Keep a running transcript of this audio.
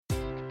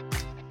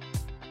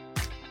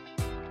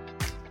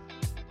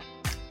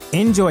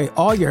Enjoy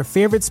all your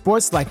favorite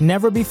sports like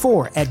never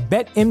before at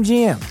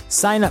BetMGM.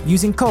 Sign up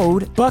using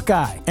code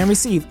Buckeye and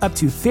receive up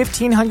to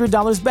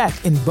 $1,500 back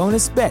in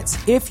bonus bets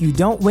if you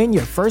don't win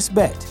your first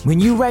bet. When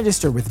you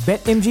register with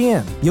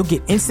BetMGM, you'll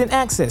get instant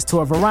access to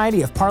a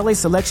variety of parlay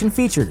selection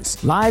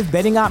features, live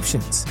betting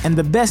options, and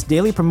the best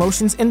daily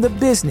promotions in the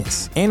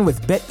business. And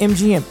with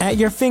BetMGM at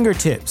your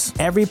fingertips,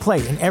 every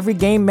play and every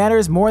game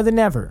matters more than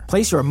ever.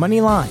 Place your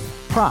money line,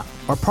 prop,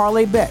 or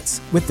parlay bets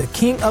with the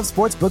king of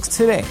sportsbooks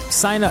today.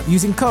 Sign up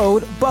using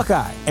code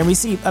Buckeye and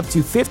receive up to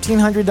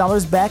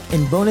 $1,500 back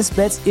in bonus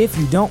bets if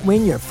you don't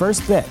win your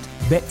first bet.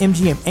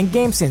 BetMGM and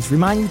GameSense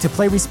remind you to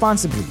play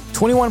responsibly.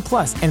 21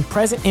 plus and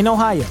present in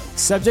Ohio,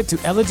 subject to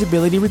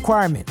eligibility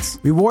requirements.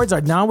 Rewards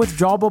are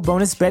non-withdrawable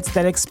bonus bets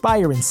that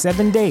expire in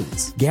 7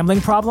 days. Gambling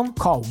problem?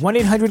 Call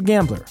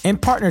 1-800-GAMBLER. In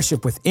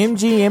partnership with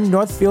MGM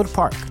Northfield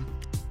Park.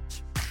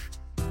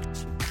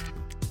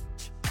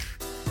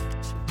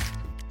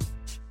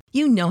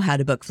 You know how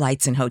to book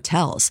flights and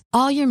hotels.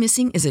 All you're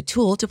missing is a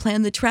tool to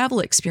plan the travel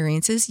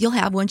experiences you'll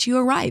have once you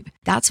arrive.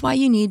 That's why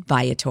you need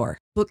Viator.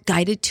 Book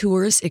guided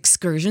tours,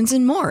 excursions,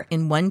 and more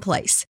in one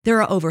place. There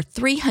are over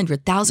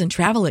 300,000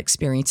 travel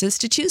experiences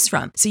to choose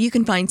from, so you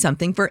can find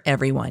something for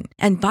everyone.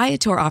 And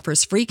Viator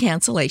offers free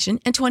cancellation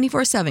and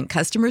 24/7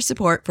 customer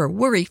support for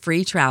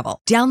worry-free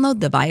travel.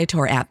 Download the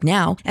Viator app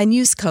now and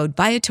use code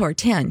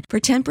Viator10 for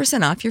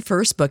 10% off your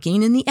first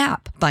booking in the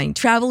app. Find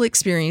travel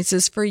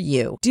experiences for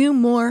you. Do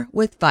more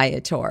with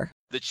Viator.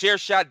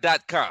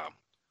 TheChairShot.com.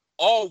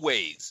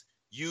 Always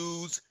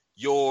use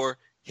your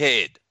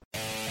head.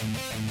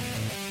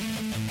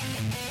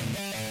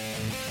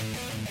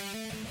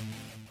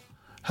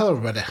 Hello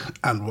everybody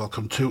and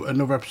welcome to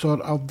another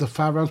episode of the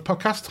 5 Rounds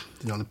Podcast,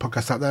 the only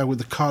podcast out there with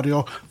the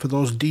cardio for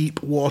those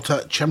deep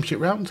water championship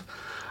rounds.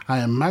 I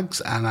am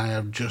Mags and I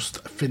have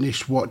just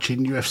finished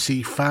watching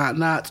UFC Fight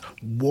Night,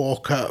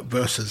 Walker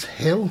versus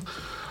Hill.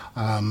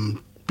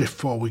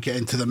 Before we get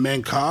into the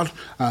main card,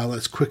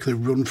 let's quickly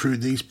run through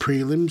these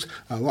prelims.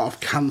 A lot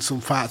of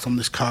cancelled fights on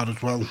this card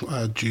as well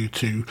due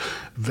to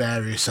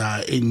various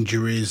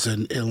injuries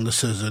and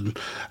illnesses and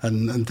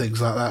things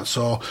like that.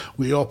 So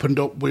we opened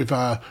up with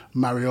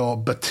Mario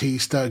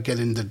Batista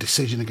getting the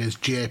decision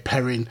against Jay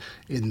Perrin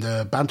in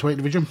the bantamweight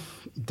division.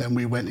 Then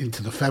we went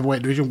into the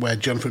featherweight division where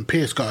Jonathan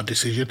Pierce got a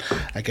decision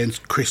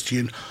against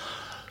Christian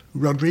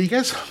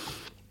Rodriguez.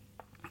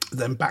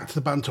 Then back to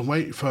the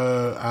bantamweight for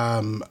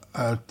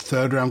a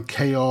third round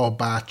KO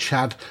by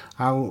Chad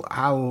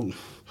Anhalaga.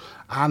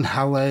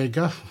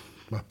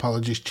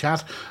 Apologies,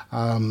 Chad.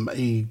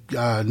 He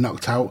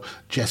knocked out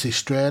Jesse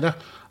Strader.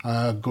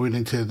 Going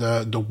into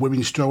the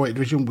women's strawweight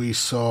division, we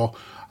saw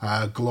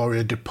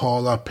Gloria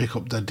DePaula pick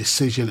up the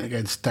decision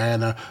against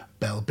Diana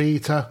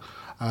Belbita.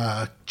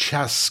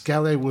 Chaz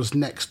Skelly was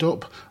next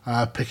up,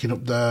 picking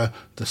up the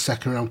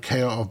second round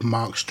KO of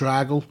Mark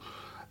Straggle.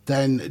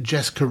 Then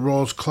Jessica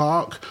Rose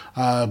Clark,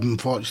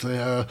 unfortunately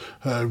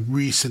her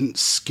recent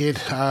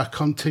skid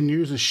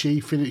continues as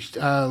she finished,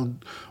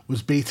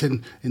 was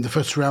beaten in the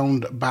first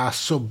round by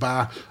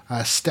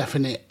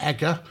Stephanie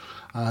Egger.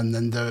 And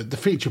then the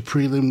feature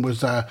prelim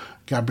was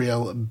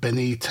Gabriel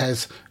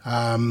Benitez,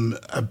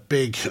 a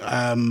big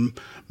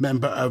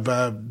member of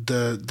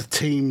the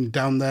team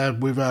down there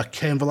with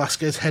Cain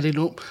Velasquez heading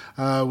up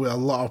with a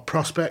lot of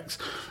prospects.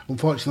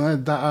 Unfortunately,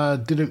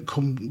 that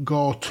didn't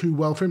go too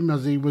well for him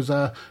as he was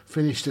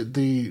finished at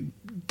the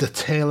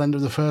tail end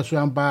of the first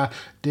round by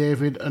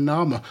David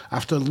Onama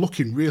after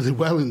looking really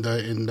well in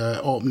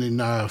the opening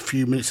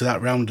few minutes of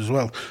that round as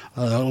well.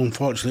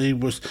 Unfortunately, he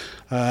was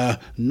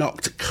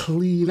knocked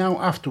clean out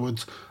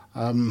afterwards.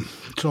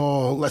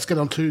 So let's get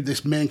on to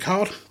this main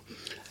card.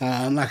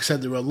 And like I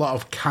said, there were a lot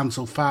of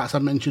cancelled fights. I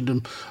mentioned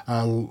them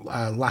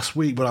last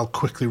week, but I'll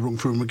quickly run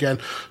through them again.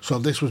 So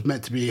this was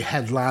meant to be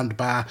headlined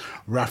by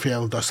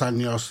Rafael Dos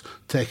Anjos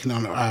taking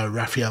on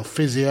Rafael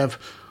Fiziev.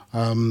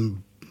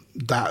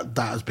 That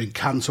has been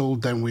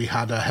cancelled. Then we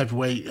had a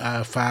heavyweight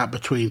fight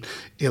between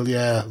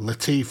Ilya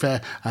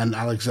Latifi and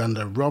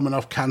Alexander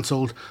Romanov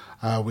cancelled.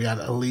 We had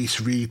Elise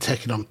Reed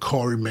taking on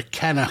Corey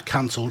McKenna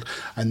cancelled,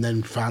 and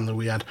then finally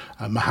we had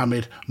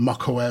Mohamed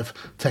Mokaev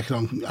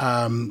taking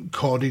on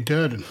Cody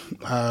Durden.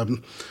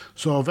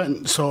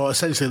 So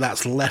essentially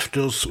that's left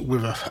us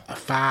with a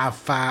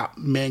 5-fight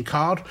main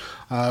card.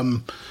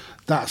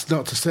 That's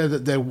not to say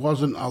that there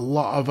wasn't a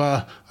lot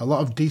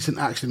of decent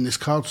action in this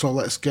card. So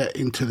let's get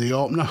into the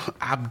opener.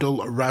 Abdul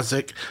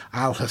Razak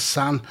Al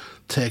Hassan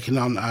taking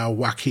on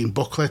Joaquin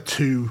Buckley,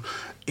 two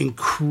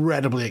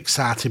incredibly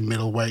exciting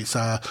middleweights.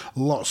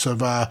 Lots of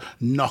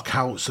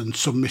knockouts and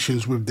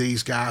submissions with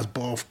these guys.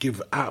 Both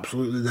give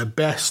absolutely their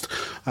best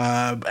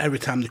every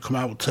time they come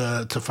out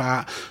to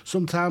fight.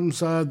 Sometimes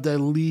they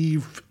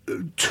leave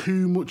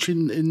too much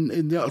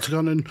in the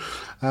octagon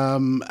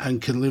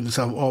and can leave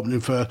themselves opening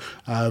for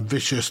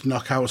vicious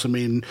knockouts. I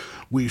mean,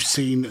 we've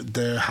seen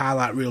the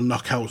highlight reel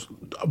knockouts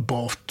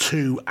both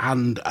to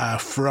and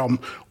from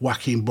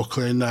Joaquin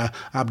Buckley, and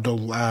Abdul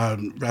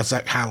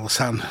Razak Al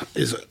Hassan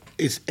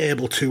is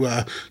able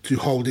to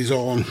hold his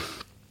own.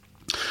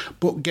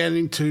 But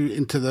getting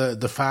into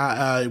the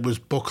fight, it was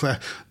Buckley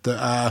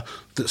that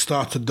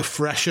started the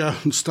fresher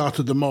and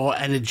started the more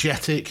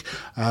energetic,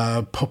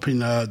 popping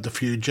the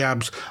few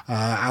jabs.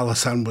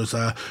 Alhassan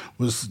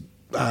was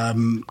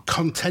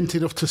content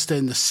enough to stay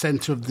in the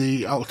centre of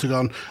the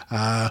octagon.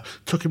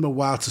 Took him a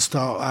while to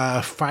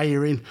start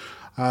firing.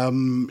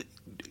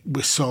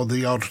 We saw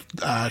the odd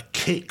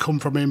kick come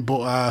from him,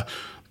 but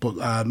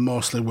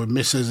mostly with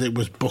misses. It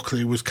was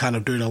Buckley who was kind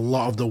of doing a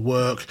lot of the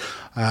work.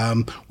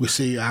 We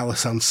see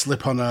Alhassan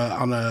slip on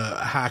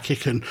a high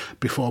kick, and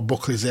before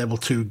Buckley's able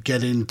to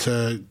get in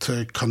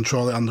to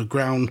control it on the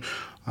ground,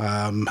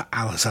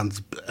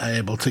 Alhassan's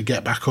able to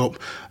get back up.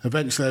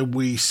 Eventually,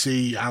 we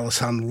see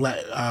Alhassan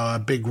let a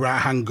big right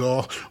hand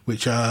go,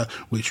 which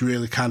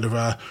really kind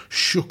of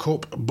shook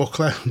up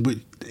Buckley.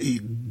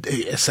 It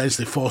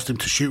essentially forced him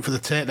to shoot for the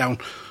takedown,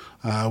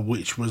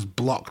 which was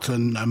blocked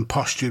and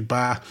postured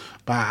by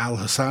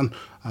Alhassan.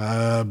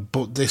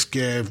 But this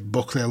gave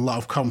Buckley a lot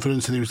of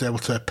confidence, and he was able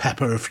to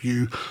pepper a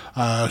few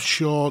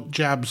short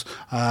jabs,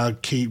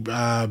 keep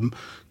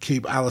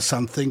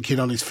Alhassan thinking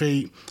on his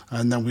feet.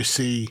 And then we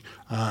see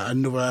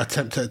another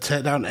attempt at a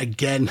takedown,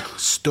 again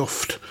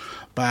stuffed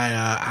by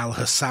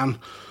Alhassan.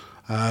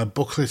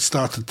 Buckley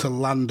started to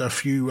land a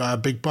few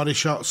big body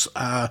shots.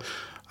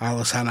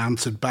 Alhassan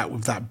answered back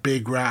with that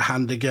big right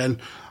hand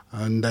again.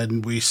 And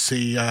then we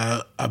see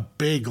a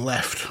big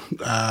left,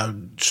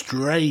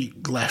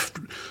 straight left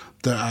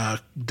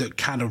that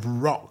kind of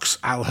rocks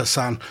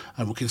Alhassan,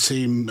 and we can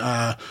see him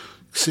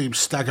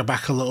stagger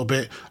back a little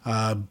bit.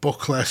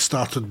 Buckley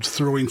started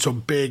throwing some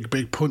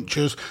big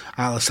punches.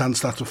 Alhassan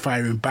started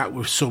firing back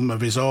with some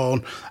of his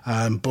own.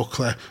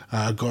 Buckley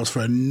goes for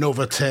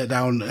another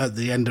takedown at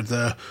the end of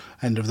the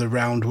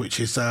round, which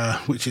is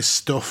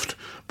stuffed,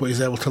 but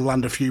he's able to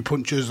land a few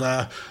punches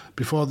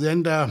before the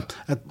end.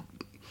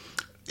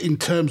 In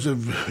terms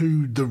of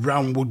who the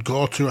round would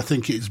go to, I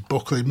think it's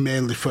Buckley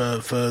mainly for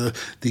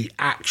the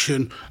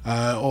action.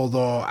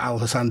 Although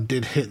Alhassan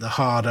did hit the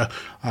harder,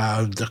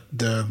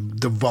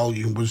 the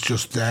volume was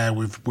just there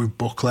with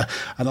Buckley,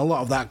 and a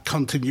lot of that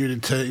continued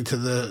into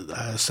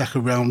the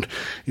second round.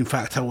 In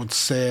fact, I would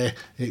say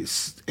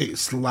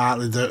it's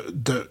likely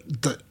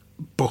that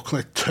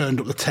Buckley turned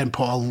up the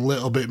tempo a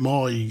little bit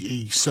more.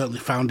 He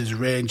certainly found his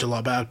range a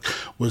lot better.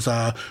 Was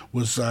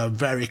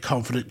very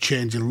confident,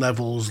 changing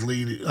levels,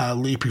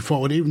 leaping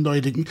forward. Even though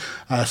he didn't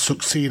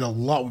succeed a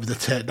lot with the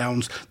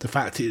takedowns, the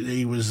fact that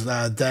he was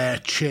there,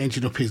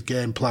 changing up his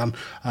game plan,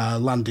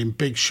 landing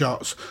big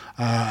shots,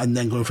 and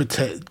then going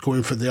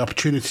for the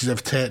opportunities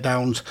of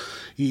takedowns.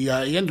 He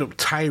ended up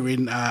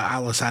tiring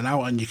Alhassan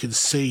out, and you can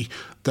see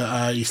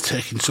that he's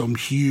taking some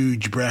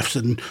huge breaths,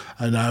 and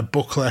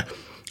Buckley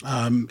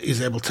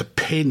is able to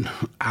pin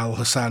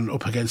Alhassan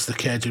up against the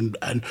cage, and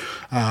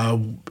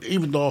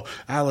even though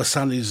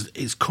Alhassan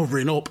is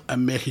covering up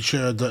and making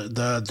sure that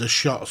the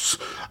shots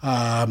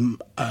are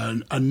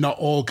not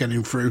all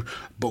getting through,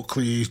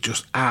 Buckley is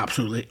just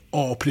absolutely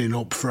opening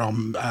up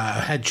from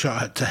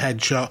headshot to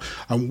headshot,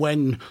 and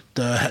when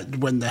the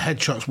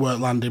headshots weren't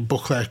landing,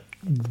 Buckley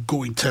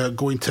going to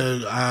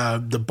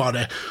the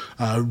body,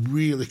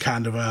 really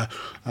kind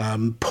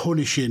of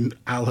punishing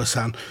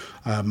Alhassan.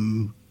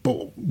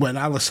 But when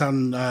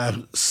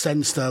Alhassan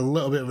sensed a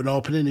little bit of an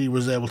opening, he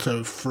was able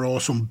to throw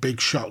some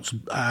big shots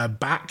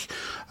back,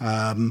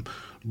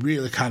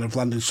 really kind of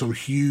landing some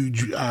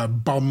huge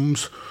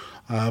bombs.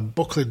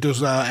 Buckley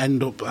does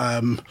end up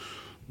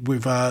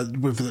with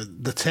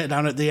the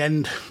takedown at the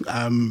end,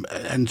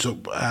 ends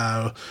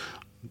up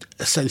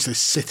essentially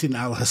sitting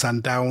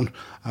Alhassan down,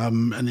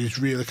 and he's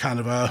really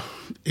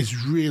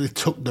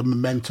took the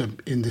momentum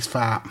in this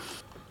fight.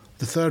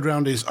 The third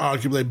round is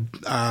arguably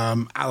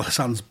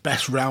Alhassan's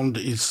best round.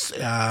 He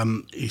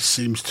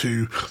seems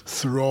to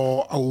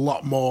throw a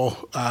lot more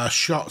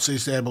shots.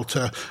 He's able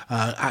to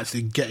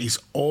actually get his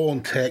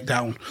own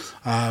takedown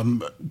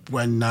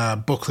when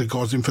Buckley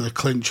goes in for the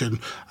clinch, and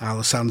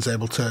Alhassan's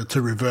able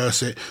to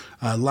reverse it,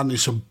 landing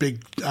some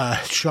big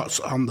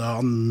shots on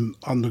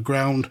the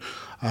ground.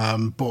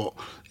 But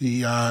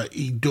he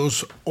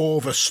does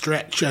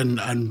overstretch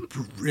and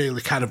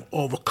really kind of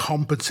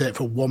overcompensate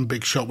for one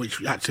big shot,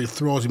 which actually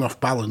throws him off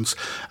balance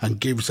and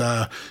gives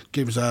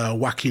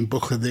Joaquin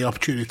Buckley the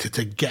opportunity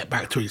to get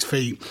back to his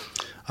feet.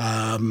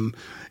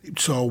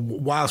 So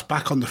whilst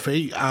back on the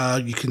feet,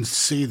 you can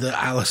see that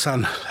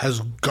Alhassan has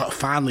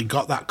finally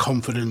got that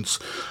confidence,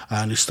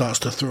 and he starts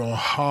to throw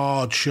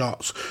hard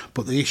shots.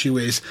 But the issue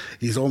is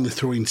he's only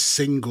throwing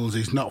singles.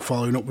 He's not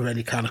following up with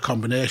any kind of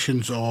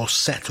combinations or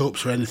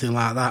setups or anything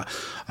like that.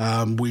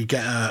 We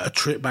get a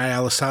trip by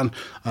Alhassan,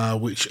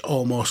 which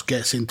almost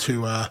gets him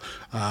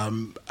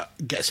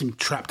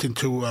trapped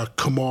into a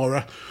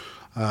Kimura.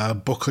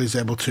 Buckley's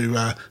able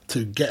to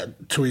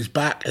get to his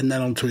back and then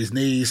onto his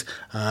knees.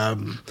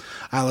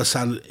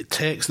 Alhassan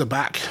takes the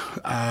back.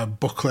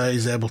 Buckley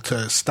is able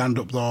to stand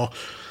up though,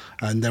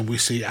 and then we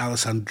see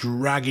Alhassan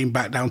dragging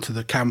back down to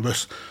the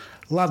canvas,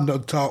 land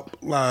on top,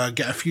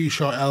 get a few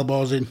short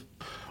elbows in.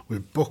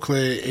 with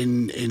Buckley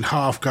in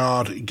half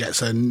guard. He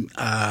gets a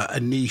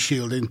knee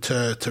shield in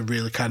to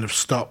really kind of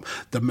stop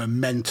the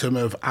momentum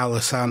of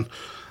Alhassan.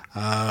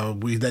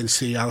 We then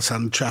see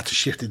Alhassan try to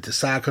shift into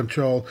side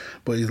control,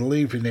 but he's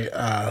leaving it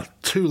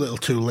too little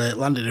too late,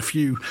 landing a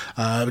few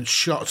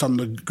shots on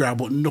the ground,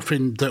 but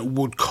nothing that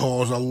would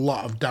cause a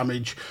lot of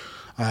damage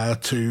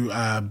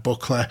to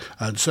Buckley,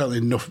 and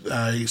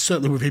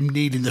certainly with him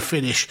needing the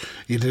finish,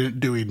 he didn't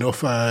do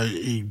enough.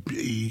 He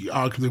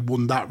arguably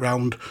won that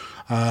round,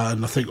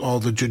 and I think all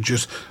the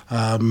judges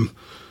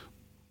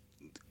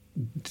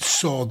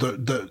saw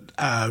that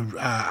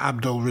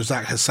Abdul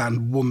Razak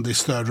Hassan won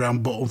this third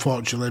round, but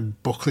unfortunately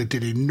Buckley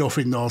did enough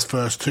in those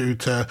first two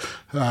to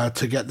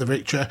get the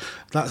victory.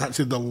 That's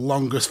actually the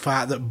longest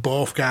fight that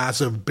both guys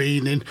have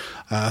been in.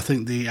 I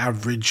think the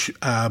average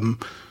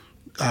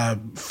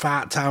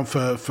fight time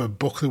for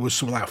Buckley was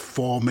something like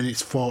 4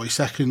 minutes 40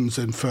 seconds,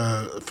 and for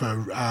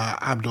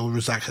Abdul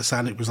Razak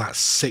Hassan it was like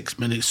 6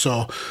 minutes.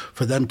 So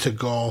for them to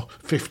go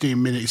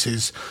 15 minutes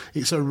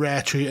it's a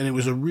rare treat, and it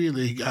was a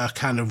really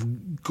kind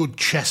of good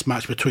chess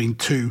match between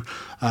two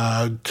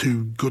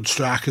good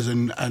strikers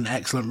and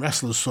excellent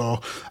wrestlers. So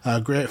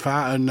great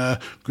fight and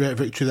great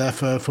victory there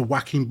for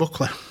Joaquin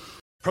Buckley.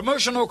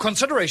 Promotional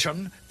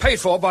consideration paid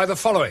for by the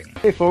following.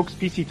 Hey folks,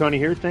 PC Tony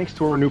here. Thanks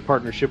to our new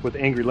partnership with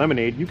Angry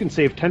Lemonade, you can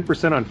save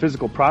 10% on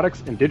physical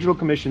products and digital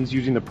commissions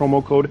using the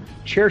promo code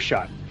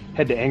ChairShot.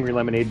 Head to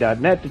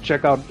angrylemonade.net to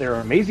check out their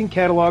amazing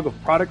catalog of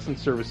products and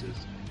services.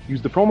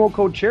 Use the promo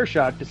code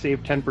ChairShot to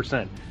save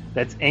 10%.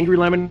 That's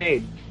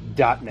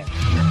angrylemonade.net.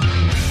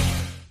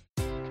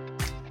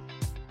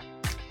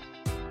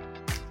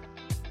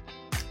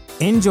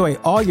 Enjoy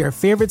all your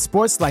favorite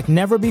sports like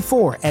never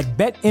before at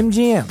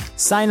BetMGM.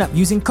 Sign up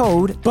using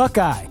code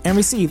Buckeye and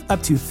receive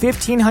up to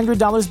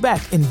 $1,500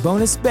 back in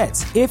bonus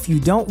bets if you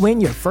don't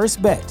win your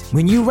first bet.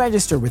 When you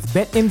register with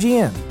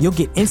BetMGM, you'll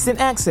get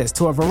instant access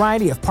to a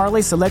variety of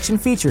parlay selection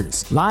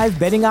features, live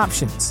betting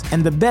options,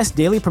 and the best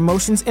daily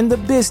promotions in the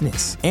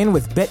business. And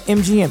with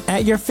BetMGM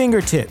at your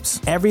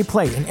fingertips, every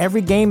play and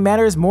every game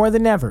matters more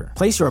than ever.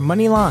 Place your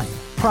money line,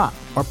 prop,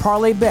 or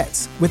parlay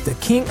bets with the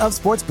king of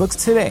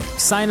sportsbooks today.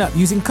 Sign up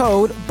using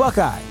code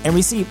Buckeye and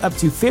receive up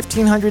to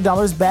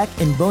 $1,500 back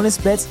in bonus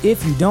bets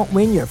if you don't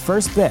win your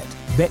first bet.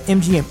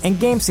 BetMGM and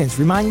GameSense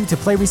remind you to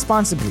play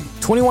responsibly.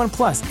 21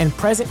 plus and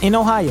present in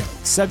Ohio,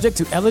 subject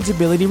to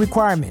eligibility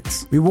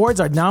requirements. Rewards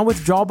are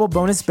non-withdrawable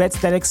bonus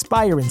bets that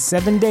expire in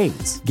 7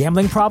 days.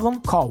 Gambling problem?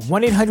 Call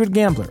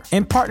 1-800-GAMBLER.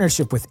 In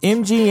partnership with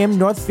MGM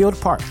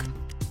Northfield Park.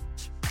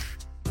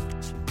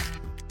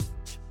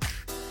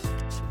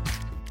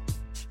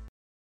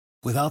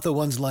 Without the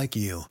ones like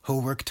you,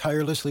 who work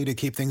tirelessly to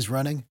keep things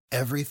running,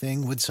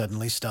 everything would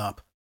suddenly stop.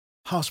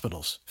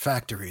 Hospitals,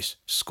 factories,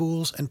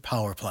 schools, and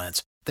power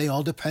plants, they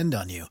all depend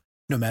on you.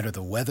 No matter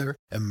the weather,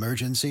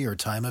 emergency, or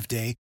time of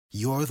day,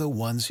 you're the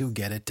ones who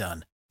get it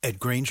done. At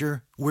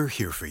Grainger, we're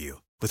here for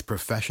you with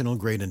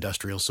professional-grade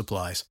industrial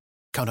supplies.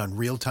 Count on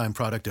real-time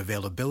product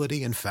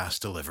availability and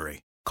fast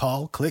delivery.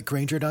 Call,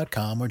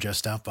 clickgrainger.com, or just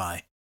stop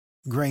by.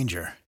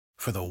 Grainger,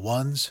 for the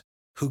ones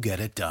who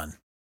get it done.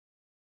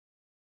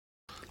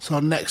 So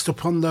next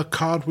up on the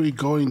card, we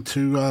go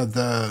into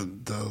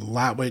the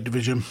lightweight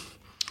division.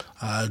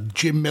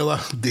 Jim Miller,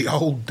 the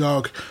old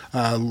dog.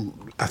 I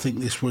think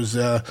this was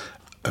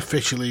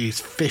officially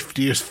his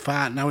 50th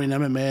fight now in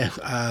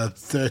MMA.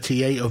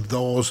 38 of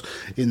those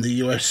in the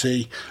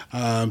UFC.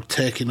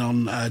 Taking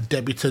on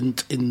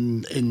debutant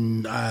in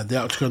the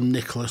Octagon,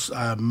 Nicholas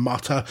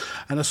Motta.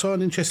 And I saw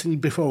an interesting,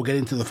 before we get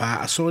into the fight,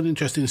 I saw an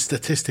interesting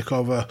statistic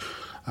over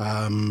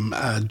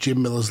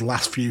Jim Miller's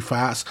last few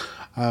fights.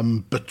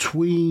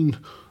 Between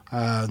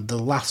the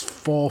last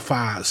 4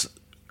 fights,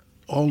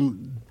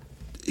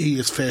 he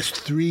has faced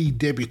 3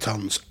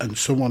 debutants and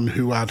someone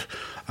who had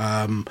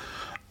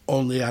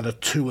only had a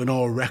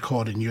 2-0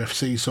 record in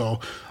UFC. So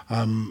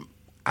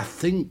I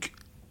think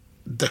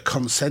the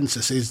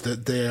consensus is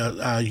that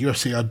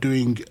UFC are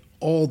doing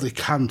all they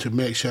can to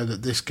make sure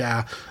that this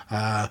guy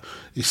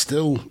is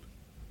still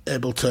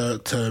able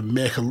to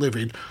make a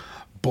living,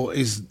 but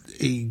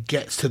he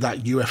gets to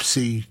that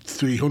UFC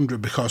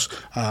 300 because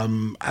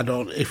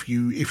if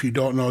you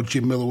don't know,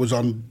 Jim Miller was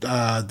on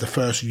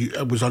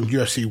was on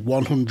UFC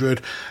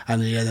 100,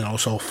 and he then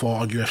also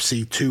fought on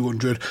UFC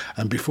 200.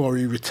 And before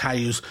he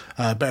retires,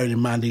 bearing in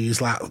mind he's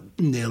like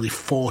nearly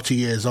 40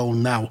 years old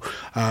now,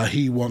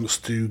 he wants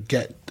to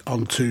get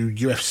onto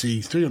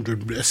UFC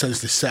 300,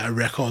 essentially set a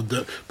record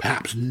that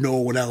perhaps no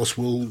one else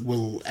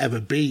will ever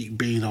beat,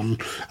 being on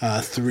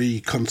 3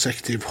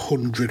 consecutive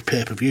 100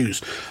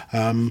 pay-per-views.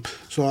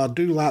 So I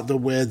do like the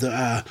way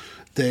that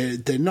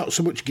they're not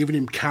so much giving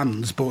him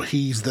cans, but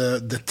he's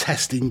the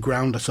testing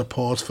ground, I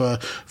suppose, for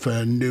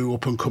new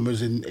up and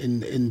comers in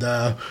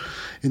the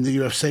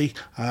UFC.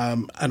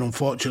 And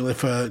unfortunately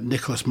for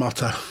Nicholas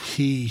Motta,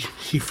 he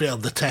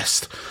failed the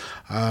test.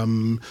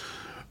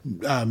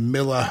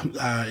 Miller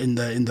in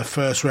the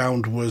first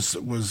round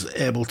was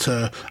able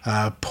to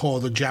pour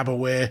the jab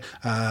away,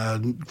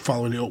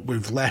 following it up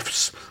with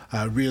lefts,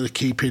 really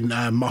keeping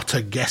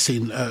Motta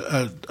guessing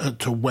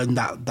to when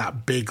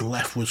that big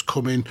left was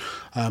coming.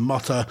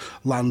 Motta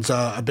lands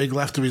a big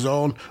left of his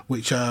own,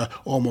 which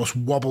almost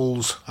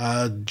wobbles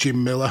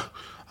Jim Miller,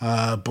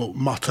 but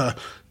Motta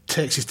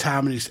takes his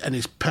time and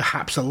is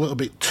perhaps a little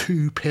bit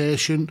too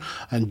patient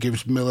and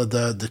gives Miller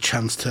the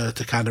chance to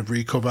kind of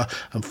recover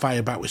and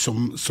fire back with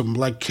some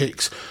leg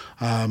kicks.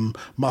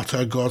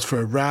 Motta goes for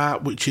a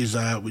right, which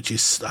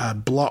is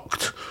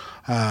blocked.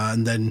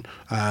 And then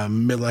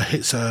Miller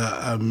hits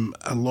a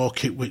low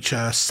kick which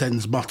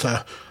sends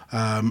Motta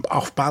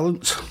off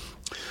balance.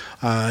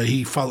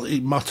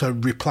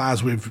 Motta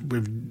replies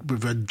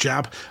with a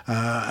jab,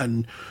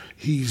 and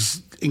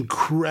he's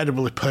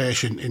incredibly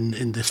patient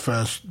in this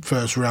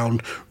first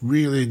round.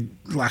 Really,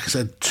 like I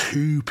said,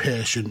 too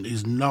patient.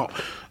 He's not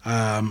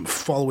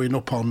following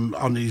up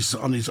on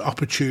his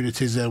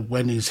opportunities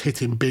when he's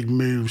hitting big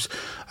moves,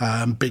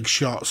 big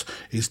shots.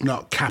 He's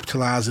not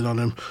capitalising on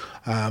them.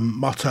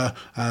 Motta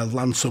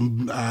lands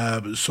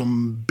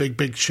some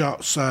big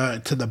shots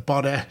to the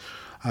body.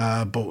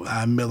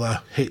 But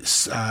Miller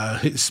hits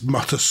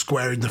Motta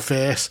square in the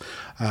face.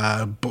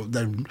 But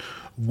then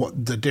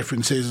what the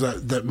difference is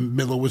that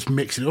Miller was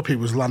mixing up. He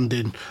was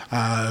landing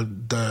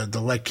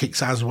the leg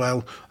kicks as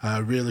well,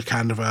 really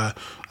kind of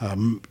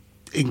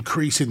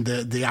increasing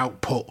the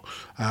output.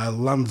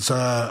 Lands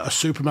a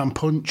Superman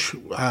punch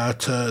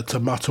to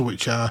Motta,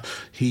 which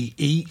he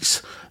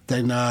eats.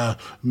 Then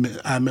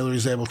Miller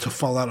is able to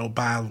follow that up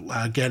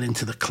by getting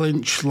into the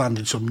clinch,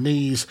 landing some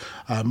knees.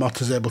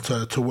 Motta's able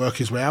to work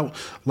his way out,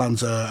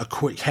 lands a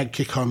quick head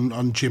kick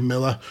on Jim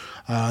Miller,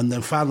 and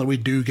then finally we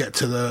do get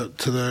to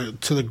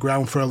the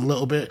ground for a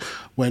little bit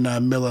when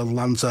Miller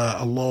lands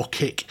a low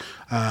kick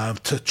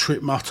to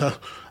trip Motta.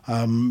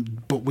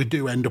 But we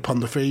do end up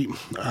on the feet.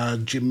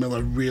 Jim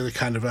Miller really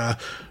kind of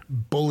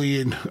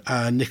bullying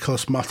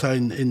Nicholas Motta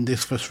in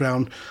this first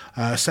round.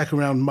 Second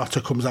round,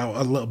 Motta comes out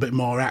a little bit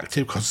more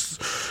active because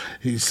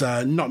he's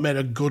not made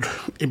a good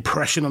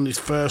impression on his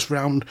first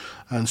round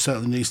and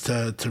certainly needs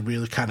to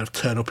really kind of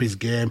turn up his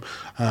game.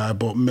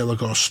 But Miller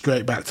goes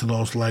straight back to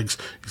those legs.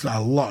 He's got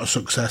a lot of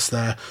success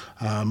there.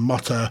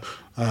 Motta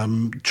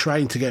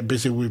trying to get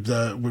busy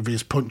with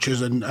his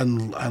punches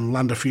and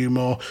land a few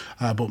more,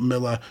 but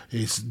Miller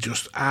is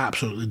just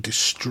absolutely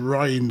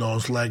destroying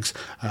those legs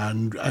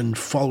and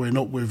following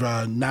up with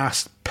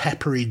nice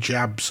peppery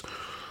jabs.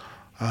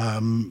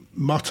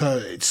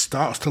 Motta, it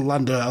starts to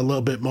land a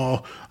little bit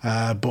more,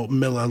 but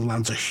Miller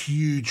lands a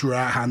huge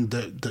right hand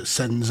that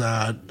sends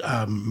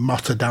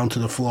Motta down to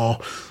the floor.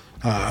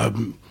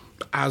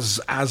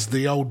 As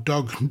the old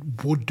dog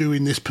would do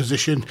in this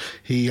position,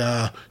 he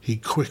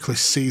quickly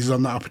seizes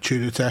on that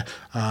opportunity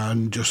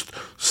and just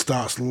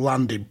starts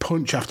landing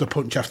punch after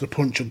punch after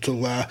punch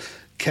until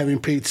Kevin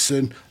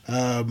Peterson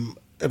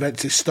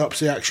eventually stops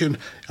the action.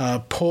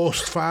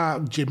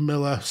 Post-fight, Jim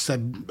Miller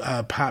said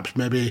perhaps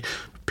maybe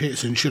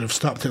Peterson should have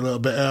stopped it a little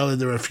bit earlier.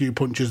 There were a few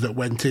punches that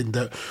went in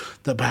that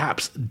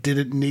perhaps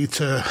didn't need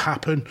to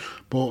happen,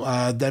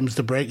 but them's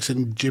the breaks,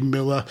 and Jim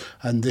Miller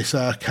and this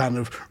kind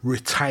of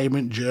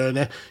retirement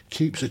journey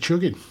keeps it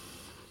chugging.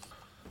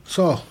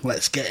 So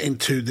let's get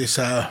into this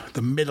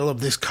the middle of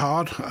this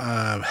card,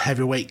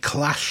 heavyweight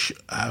clash.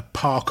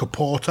 Parker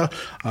Porter,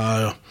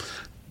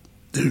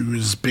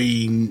 who's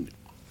been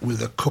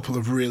with a couple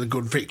of really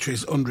good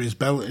victories under his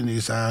belt in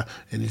his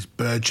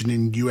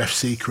burgeoning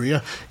UFC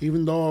career,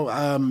 even though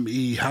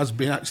he has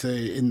been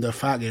actually in the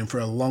fight game for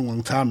a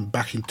long time.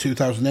 Back in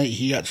 2008,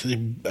 he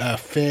actually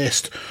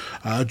faced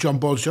John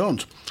Bones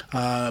Jones,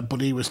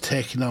 but he was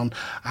taking on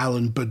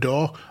Alan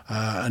Baudot,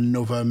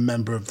 another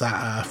member of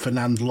that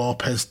Fernand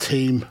Lopez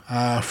team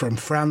from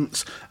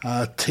France,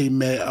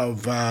 teammate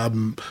of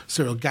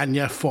Cyril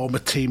Gagné, former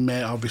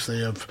teammate,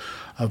 obviously, of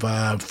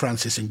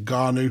Francis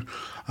Ngannou.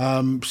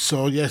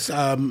 So yes,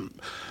 a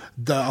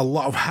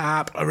lot of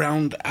hype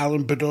around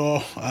Alan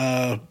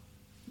Baudot.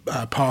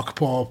 Parker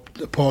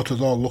Porter's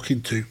all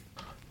looking to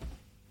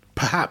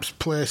perhaps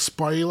play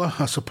spoiler,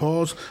 I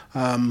suppose.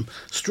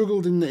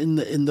 Struggled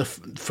in the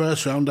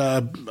first round.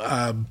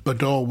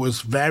 Baudot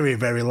was very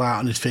light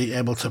on his feet,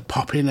 able to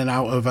pop in and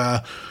out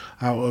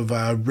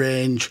of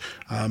range.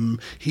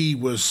 He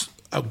was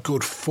a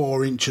good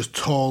 4 inches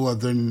taller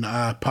than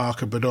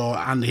Parker Baudot,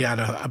 and he had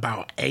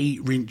about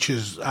 8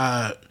 inches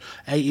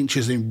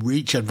in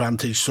reach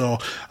advantage. So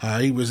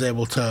he was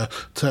able to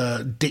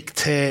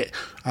dictate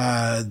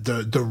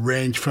the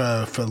range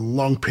for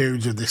long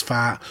periods of this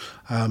fight.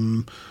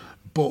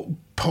 But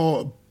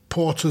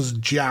Porter's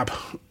jab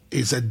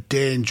is a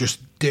dangerous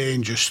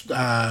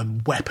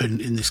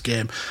weapon in this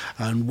game,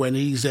 and when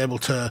he's able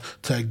to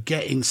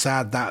get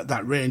inside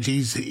that range,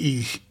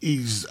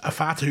 he's a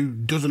fighter who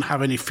doesn't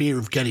have any fear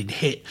of getting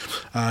hit.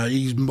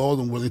 He's more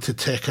than willing to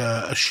take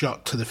a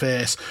shot to the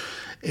face.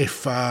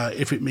 if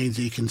it means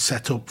he can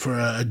set up for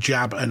a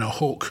jab and a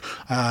hook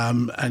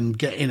and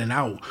get in and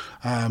out.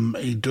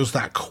 He does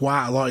that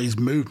quite a lot. His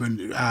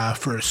movement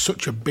for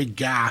such a big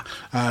guy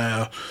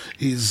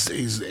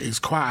is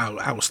quite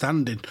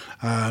outstanding.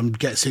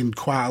 Gets in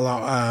quite a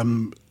lot.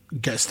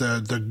 Gets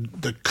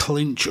the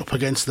clinch up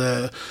against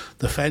the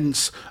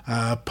fence.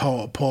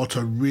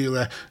 Porter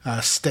really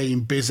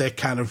staying busy,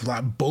 kind of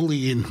like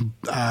bullying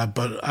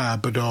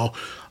Bador.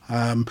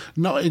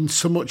 Not in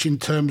so much in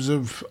terms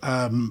of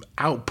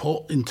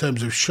output, in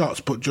terms of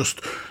shots, but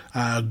just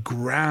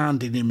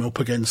grinding him up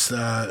against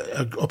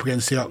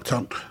the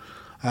octagon.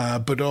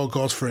 Bador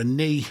goes for a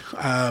knee.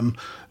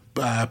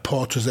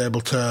 Porter's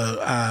able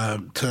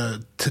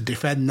to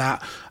defend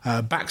that,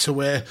 backs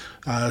away,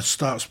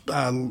 starts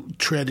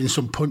trading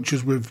some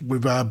punches with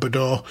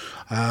Bador,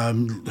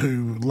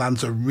 who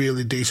lands a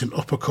really decent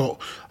uppercut,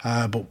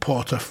 but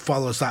Porter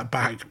follows that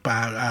back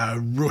by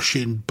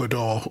rushing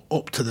Bador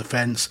up to the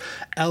fence,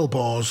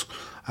 elbows.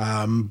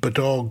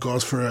 Bador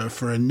goes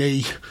for a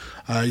knee.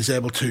 He's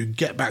able to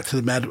get back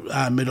to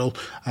the middle.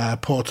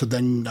 Porter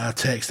then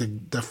takes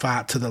the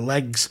fight to the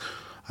legs.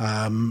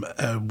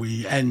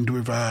 We end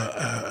with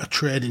a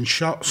trade in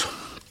shots.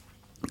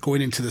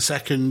 Going into the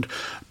second,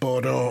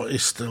 Bador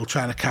is still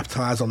trying to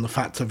capitalise on the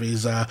fact of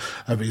his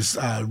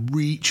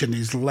reach and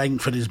his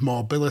length and his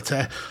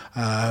mobility,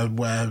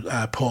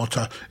 where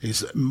Porter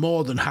is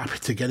more than happy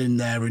to get in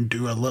there and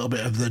do a little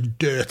bit of the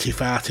dirty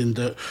fighting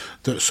that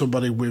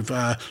somebody with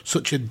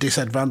such a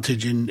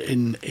disadvantage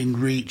in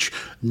reach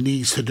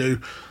needs to do.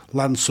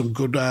 Lands some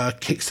good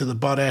kicks to the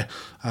body,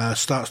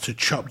 starts to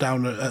chop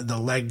down at the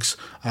legs.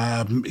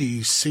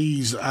 He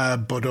sees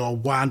Bador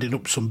winding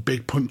up some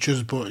big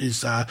punches, but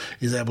is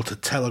able to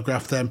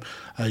telegraph them.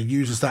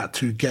 Uses that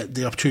to get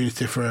the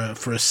opportunity for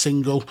a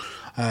single.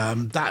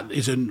 That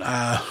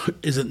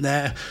isn't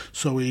there,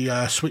 so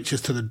he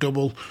switches to the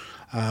double.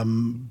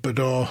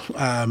 Bador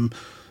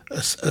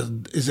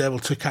is able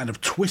to kind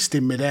of twist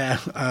in midair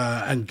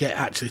and get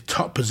actually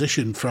top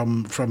position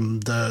from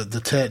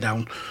the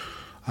takedown.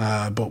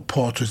 But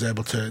Porter is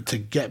able to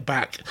get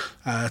back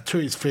to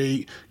his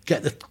feet,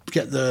 get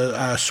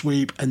the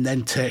sweep, and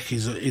then take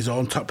his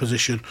own top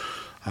position.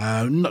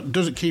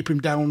 Doesn't keep him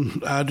down.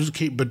 Doesn't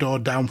keep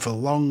Bador down for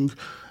long,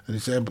 and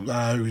he's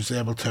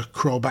able to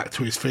crawl back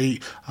to his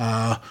feet.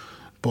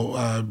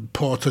 But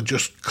Porter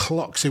just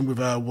clocks him with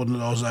one of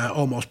those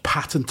almost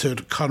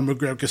patented Conor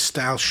McGregor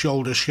style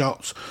shoulder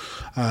shots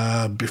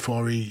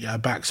before he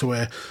backs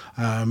away,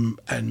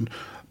 and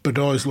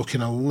Bador is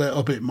looking a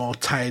little bit more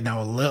tired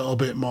now, a little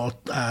bit more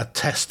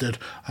tested.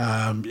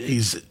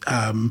 He's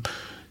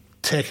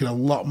taking a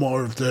lot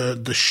more of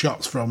the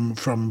shots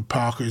from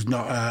Parker. He's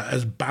not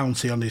as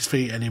bouncy on his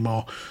feet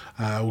anymore.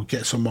 We'll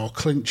get some more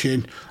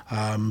clinching.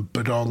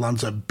 Bador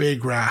lands a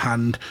big right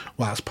hand,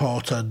 whilst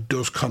Porter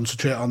does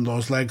concentrate on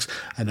those legs.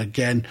 And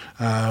again,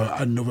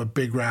 another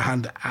big right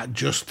hand at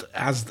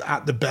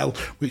the bell,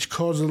 which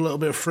causes a little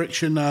bit of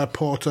friction.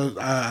 Porter,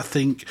 I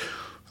think,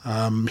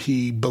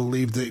 he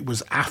believed that it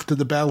was after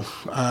the bell,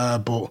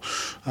 but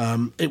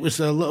it was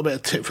a little bit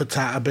of tit for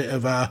tat, a bit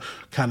of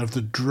kind of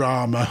the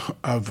drama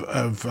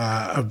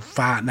of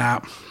fight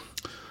now.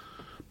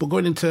 But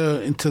going into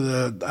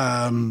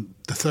the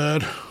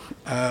third,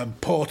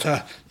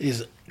 Porter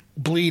is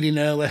bleeding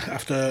early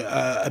after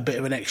a bit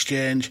of an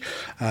exchange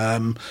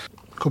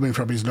coming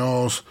from his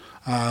nose.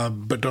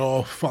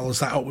 Bador follows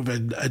that up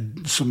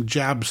with some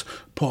jabs.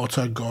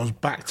 Porter goes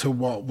back to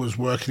what was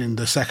working in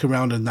the second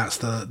round, and that's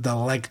the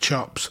leg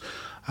chops.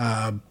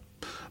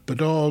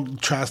 Bador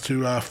tries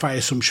to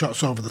fire some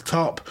shots over the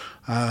top,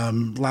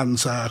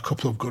 lands a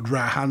couple of good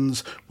right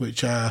hands,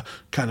 which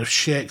kind of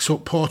shakes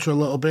up Porter a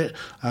little bit.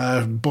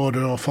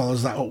 Bador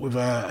follows that up with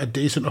a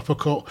decent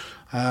uppercut,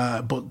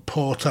 but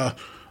Porter,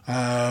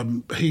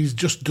 he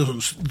just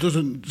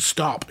doesn't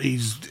stop.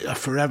 He's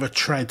forever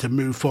trying to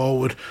move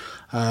forward.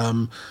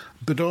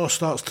 Bador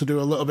starts to do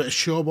a little bit of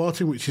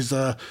showboating, which is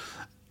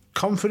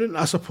confident,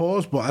 I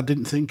suppose, but I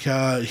didn't think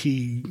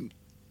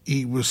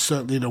he was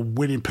certainly in a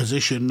winning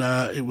position.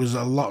 It was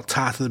a lot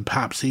tighter than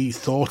perhaps he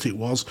thought it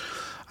was.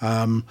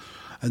 And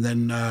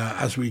then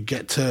as we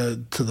get to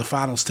the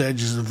final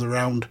stages of the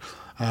round,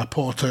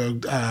 Porter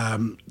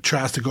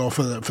tries to go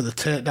for the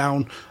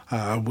takedown,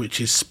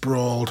 which is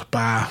sprawled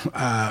by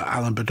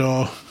Alan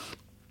Bador.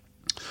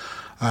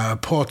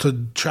 Porter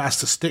tries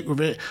to stick with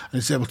it and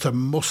is able to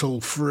muscle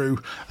through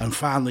and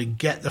finally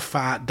get the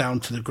fight down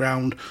to the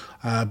ground.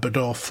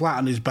 Bador flat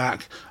on his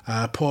back.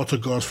 Porter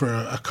goes for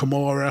a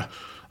Kimura,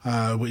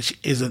 which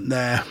isn't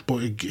there, but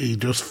he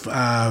does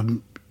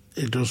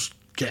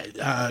get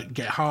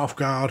half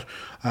guard.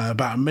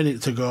 About a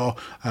minute to go,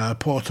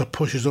 Porter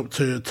pushes up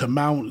to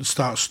mount and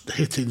starts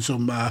hitting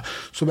some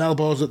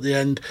elbows at the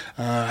end.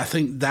 I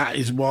think that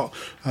is what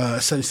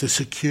essentially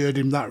secured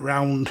him that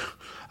round.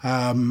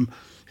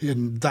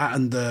 And that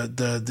and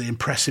the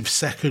impressive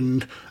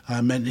second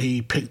meant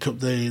he picked up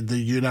the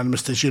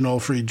unanimous decision, all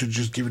three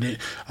judges giving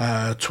it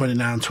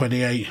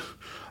 29-28,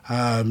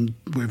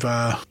 with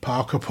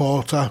Parker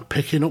Porter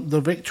picking up the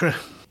victory.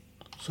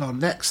 So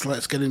next,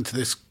 let's get into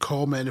this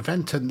co-main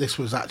event, and this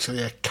was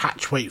actually a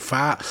catchweight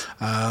fight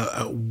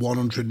at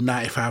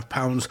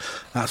 £195.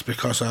 That's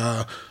because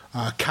Kyle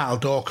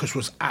Daukaus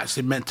was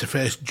actually meant to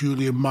face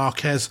Julian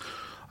Marquez,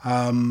 but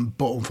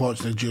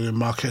unfortunately Julian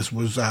Marquez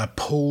was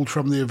pulled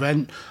from the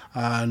event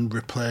and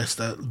replaced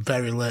at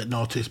very late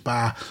notice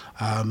by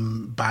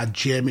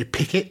Jamie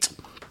Pickett.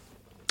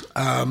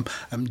 And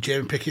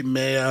Jamie Pickett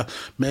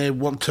may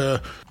want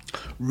to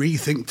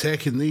rethink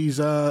taking these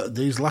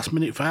last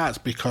minute fights,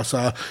 because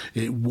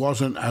it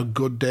wasn't a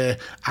good day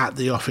at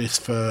the office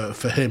for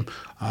him.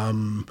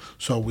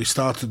 So we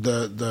started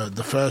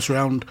the first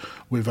round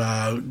with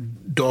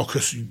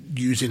Daukaus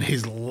using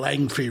his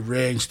lengthy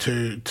range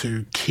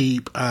to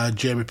keep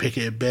Jamie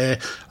Pickett at bay,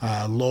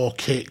 low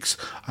kicks,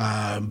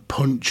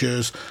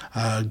 punches,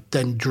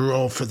 then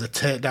drove for the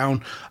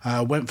takedown,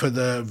 went for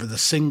the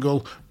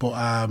single,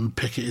 but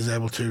Pickett is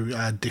able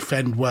to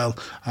defend well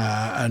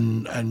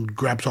and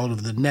grabs hold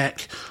of the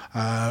neck.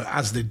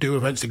 As they do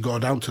eventually go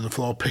down to the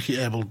floor, Pickett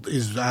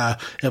is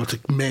able to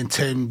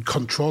maintain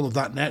control of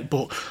that neck,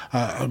 but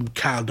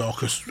Kyle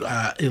Daukaus,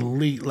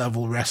 elite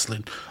level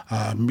wrestling.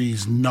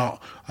 He's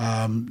not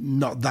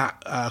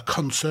that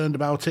concerned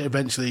about it.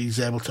 Eventually, he's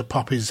able to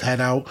pop his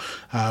head out,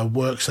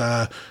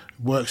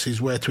 works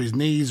his way to his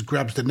knees,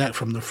 grabs the neck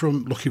from the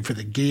front, looking for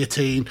the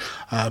guillotine.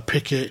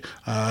 Pickett,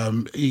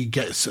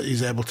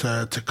 he's able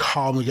to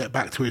calmly get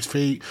back to his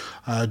feet.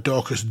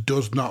 Daukaus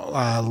does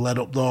not let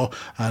up though,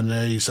 and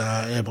he's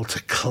able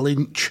to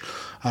clinch.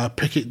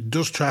 Pickett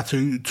does try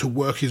to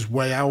work his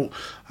way out,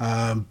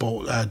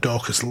 but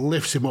Daukaus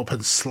lifts him up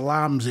and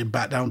slams him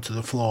back down to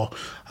the floor.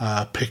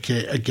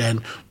 Pickett,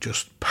 again,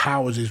 just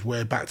powers his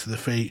way back to the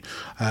feet.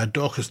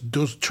 Daukaus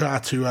does try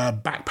to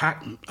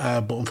backpack,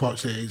 but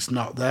unfortunately it's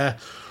not there.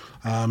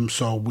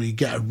 So we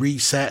get a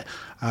reset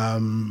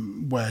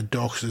where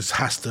Daukaus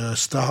has to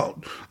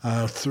start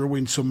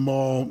throwing some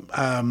more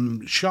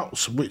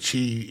shots, which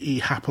he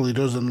happily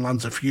does and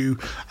lands a few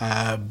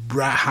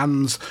right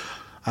hands.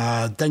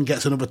 Then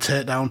gets another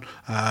takedown.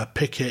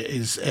 Pickett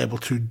is able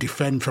to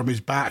defend from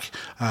his back,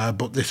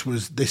 but this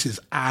is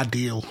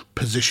ideal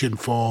position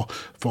for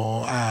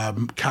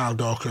Kyle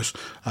Daukaus.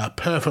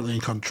 Perfectly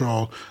in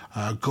control.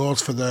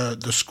 Goes for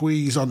the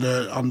squeeze on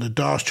the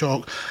Darce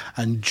choke,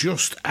 and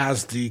just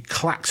as the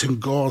klaxon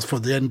goes for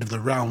the end of the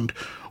round,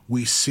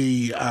 we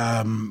see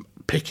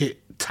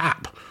Pickett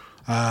tap.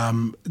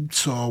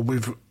 So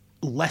with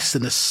less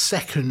than a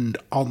second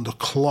on the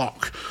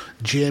clock,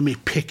 Jamie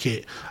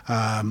Pickett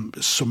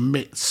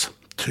submits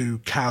to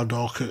Kyle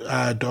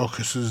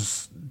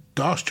Daukaus's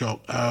Darce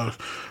choke.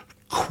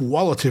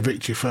 Quality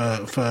victory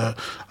for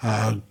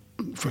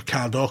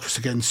Kyle Daukaus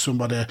against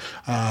somebody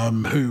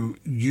who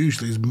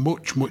usually is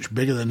much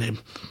bigger than him.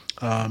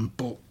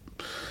 But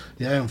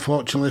yeah,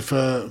 unfortunately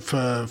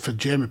for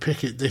Jamie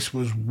Pickett, this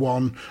was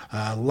one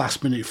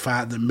last minute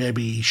fight that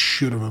maybe he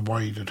should have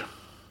avoided.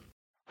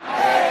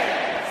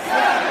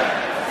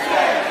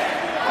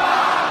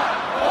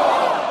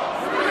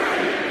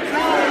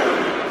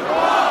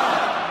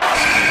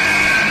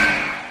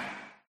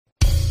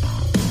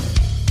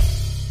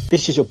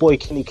 This is your boy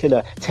Kenny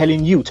Killer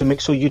telling you to make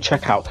sure you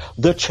check out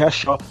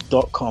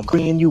thechairshot.com,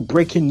 bringing you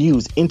breaking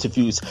news,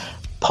 interviews,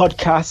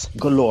 podcasts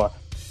galore,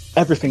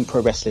 everything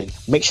pro wrestling.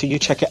 Make sure you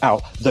check it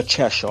out,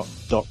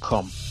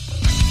 thechairshot.com.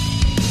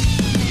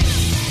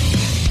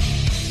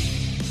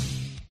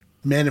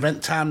 Main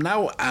event time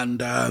now, and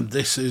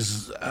this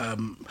is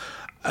an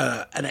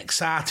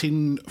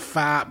exciting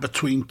fight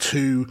between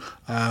two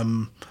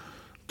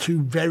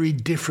very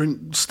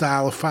different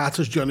style of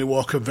fighters. Johnny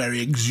Walker,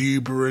 very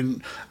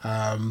exuberant,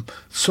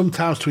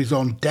 sometimes to his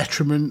own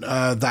detriment,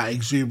 that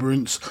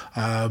exuberance,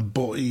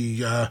 but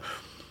he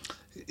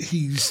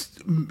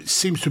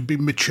seems to be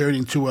maturing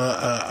into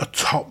a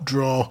top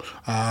draw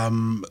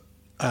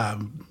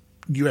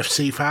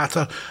UFC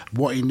fighter.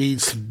 What he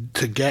needs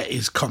to get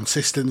is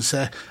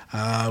consistency,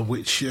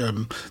 which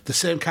the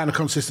same kind of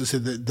consistency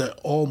that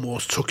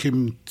almost took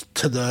him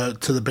to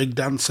the big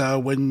dance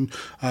when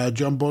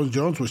John Bones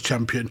Jones was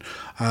champion.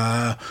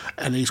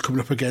 And he's coming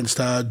up against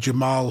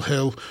Jamal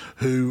Hill,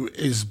 who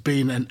has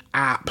been an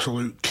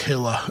absolute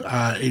killer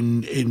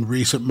in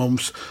recent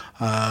months.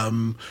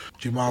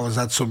 Jamal has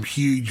had some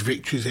huge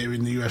victories here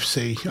in the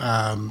UFC,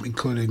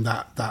 including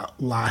that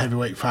light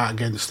heavyweight fight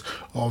against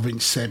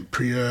Ovince St.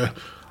 Preux,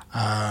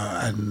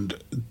 and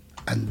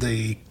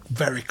the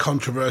very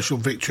controversial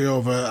victory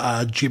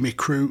over Jimmy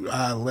Crute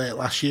late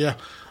last year.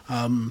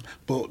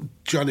 But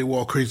Johnny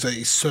Walker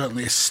is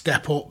certainly a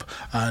step up,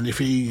 and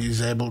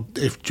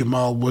if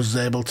Jamal was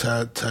able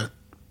to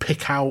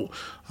pick out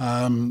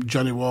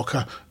Johnny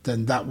Walker,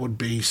 then that would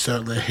be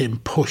certainly him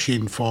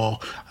pushing for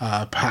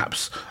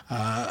perhaps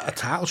a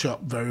title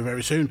shot very,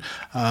 very soon.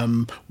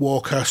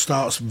 Walker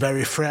starts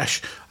very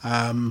fresh,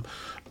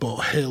 but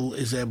Hill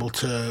is able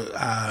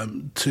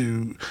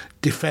to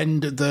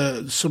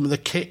defend some of the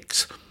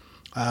kicks.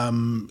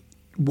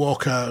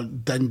 Walker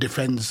then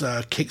defends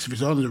kicks of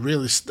his own, and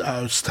really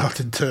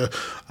started to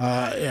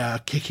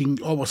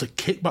kicking, almost a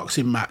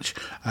kickboxing match.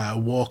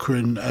 Walker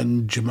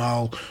and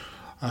Jamal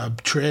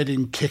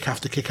trading kick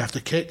after kick after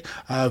kick.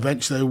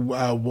 Eventually,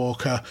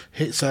 Walker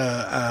hits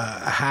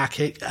a high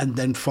kick and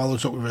then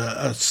follows up with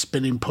a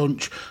spinning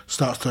punch,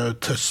 starts to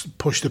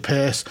push the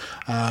pace.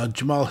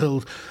 Jamal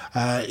Hill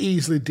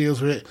easily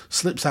deals with it,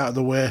 slips out of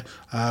the way.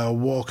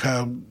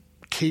 Walker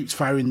keeps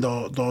firing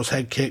those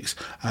head kicks,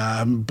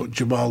 but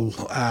Jamal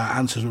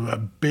answers with a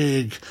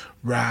big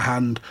right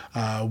hand.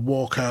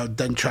 Walker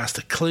then tries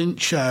to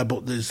clinch,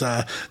 but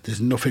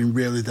there's nothing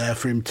really there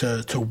for him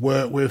to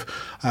work with.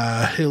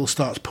 Hill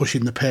starts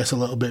pushing the pace a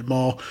little bit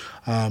more,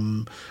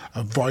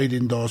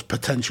 avoiding those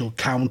potential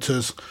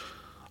counters.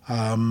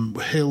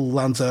 Hill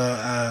lands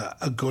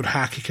a good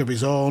high kick of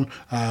his own,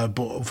 but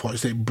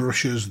unfortunately it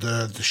brushes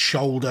the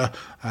shoulder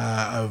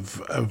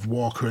of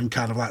Walker and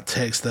kind of like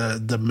takes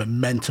the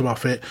momentum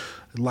off it.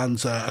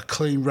 Lands a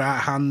clean right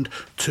hand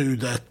to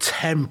the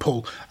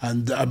temple,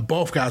 and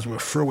both guys were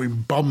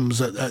throwing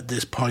bombs at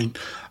this point.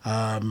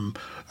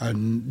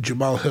 And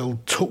Jamal Hill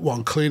took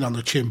one clean on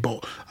the chin,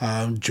 but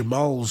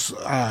Jamal's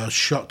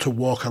shot to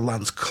Walker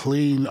lands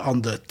clean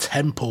on the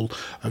temple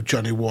of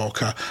Johnny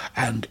Walker,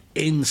 and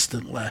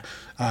instantly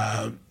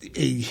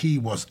he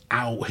was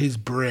out. His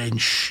brain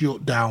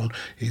shut down,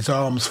 his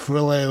arms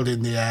flailed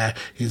in the air,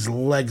 his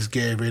legs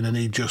gave in, and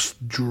he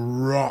just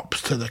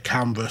drops to the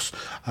canvas.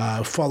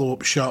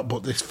 Follow-up shot,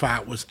 but this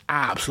fight was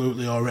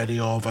absolutely already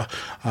over,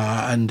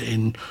 and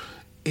in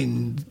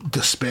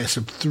the space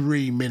of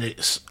 3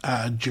 minutes,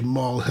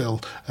 Jamal Hill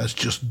has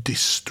just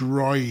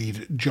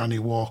destroyed Johnny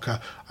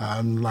Walker,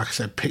 and like I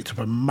said, picked up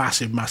a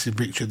massive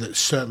victory that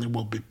certainly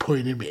will be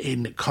putting him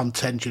in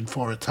contention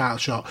for a title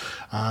shot,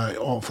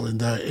 hopefully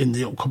in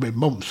the upcoming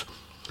months.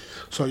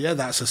 So yeah,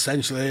 that's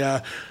essentially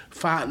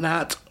Fight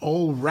Night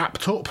all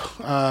wrapped up,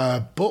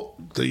 but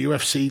the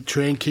UFC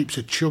train keeps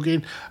a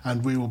chugging,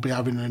 and we will be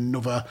having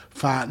another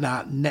Fight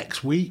Night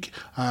next week.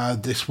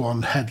 This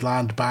one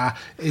headlined by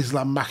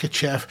Islam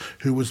Makhachev,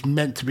 who was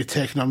meant to be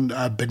taking on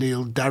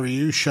Beneil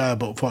Dariush,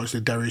 but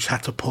unfortunately Dariush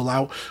had to pull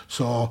out,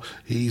 so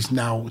he's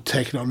now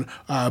taking on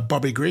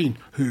Bobby Green,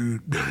 who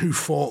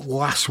fought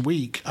last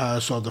week.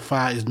 So the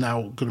fight is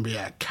now going to be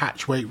at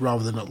catchweight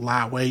rather than at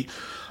lightweight.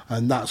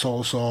 And that's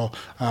also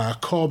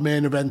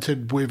co-main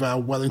evented with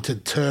Wellington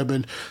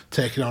Turman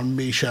taking on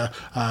Misha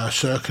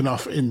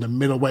Serkinov in the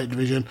middleweight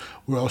division.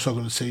 We're also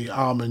going to see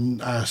Arman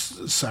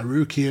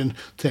Sarukian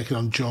taking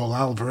on Joel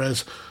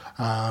Alvarez.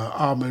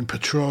 Arman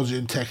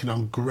Petrosian taking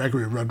on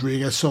Gregory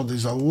Rodriguez. So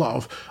there's a lot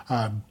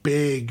of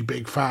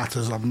big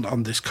fighters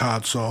on this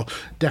card. So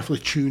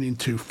definitely tune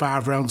into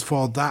 5 rounds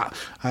for that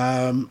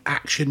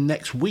action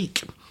next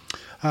week.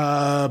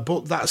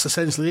 But that's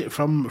essentially it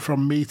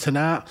from me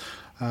tonight.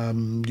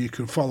 You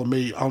can follow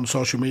me on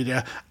social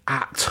media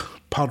at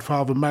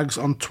PodfatherMags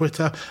on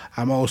Twitter.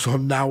 I'm also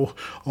now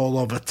all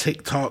over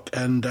TikTok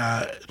and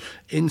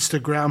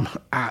Instagram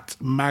at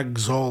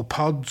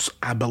MagsAllPods,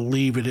 I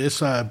believe it is,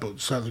 but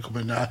certainly come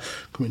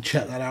and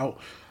check that out.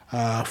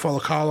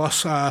 Follow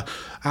Carlos at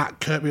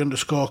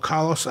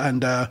Kirby_Carlos,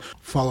 and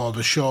follow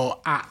the show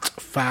at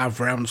 5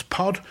 Rounds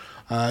Pod.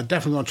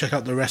 Definitely want to check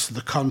out the rest of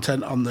the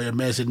content on the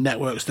amazing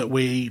networks that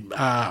we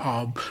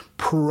are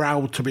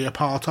proud to be a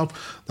part of.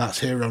 That's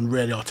here on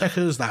Radio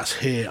Techers, that's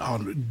here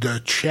on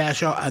The Chair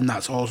Shot, and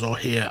that's also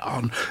here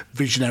on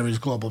Visionaries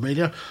Global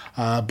Media.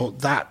 But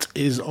that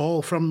is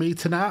all from me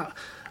tonight.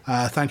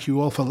 Thank you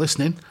all for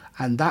listening,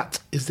 and that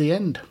is the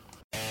end.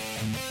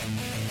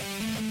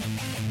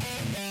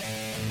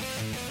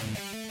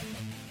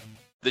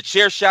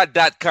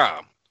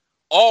 TheChairShot.com.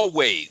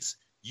 Always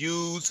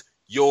use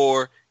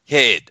your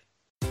head.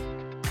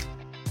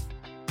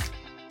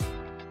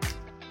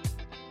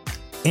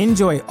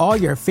 Enjoy all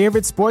your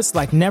favorite sports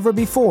like never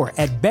before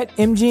at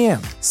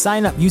BetMGM.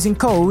 Sign up using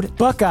code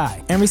Buckeye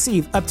and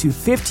receive up to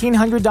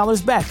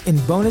 $1,500 back in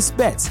bonus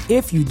bets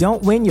if you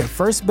don't win your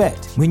first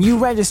bet. When you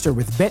register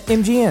with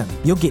BetMGM,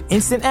 you'll get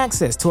instant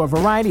access to a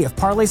variety of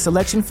parlay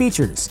selection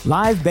features,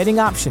 live betting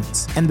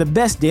options, and the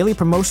best daily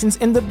promotions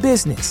in the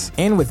business.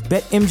 And with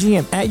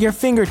BetMGM at your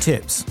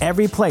fingertips,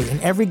 every play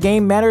and every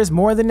game matters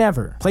more than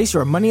ever. Place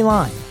your money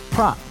line,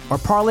 prop, or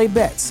parlay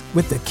bets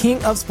with the king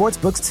of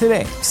sportsbooks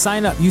today.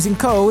 Sign up using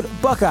code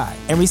Buckeye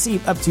and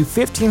receive up to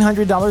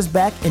 $1,500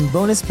 back in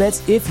bonus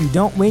bets if you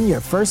don't win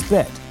your first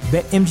bet.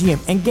 BetMGM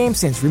and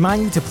GameSense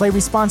remind you to play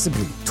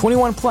responsibly.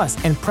 21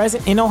 plus and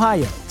present in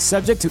Ohio,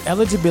 subject to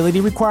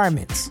eligibility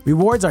requirements.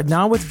 Rewards are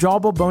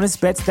non-withdrawable bonus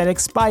bets that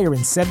expire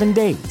in 7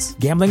 days.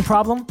 Gambling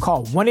problem?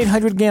 Call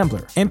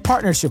 1-800-GAMBLER. In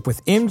partnership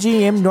with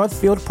MGM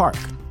Northfield Park.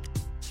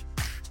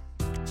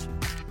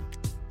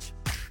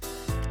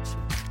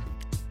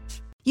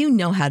 You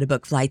know how to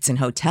book flights and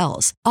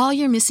hotels. All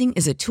you're missing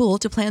is a tool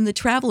to plan the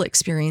travel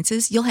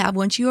experiences you'll have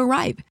once you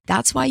arrive.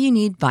 That's why you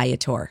need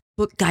Viator.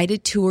 Book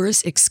guided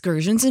tours,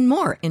 excursions, and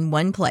more in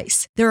one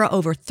place. There are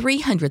over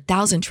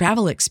 300,000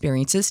 travel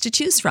experiences to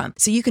choose from,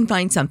 so you can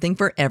find something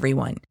for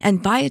everyone.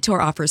 And Viator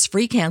offers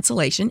free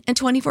cancellation and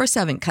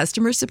 24/7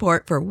 customer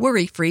support for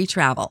worry-free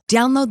travel.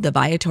 Download the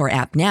Viator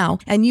app now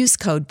and use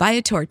code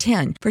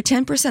Viator10 for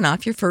 10%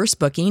 off your first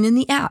booking in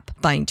the app.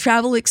 Find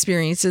travel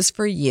experiences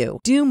for you.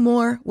 Do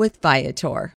more with Viator.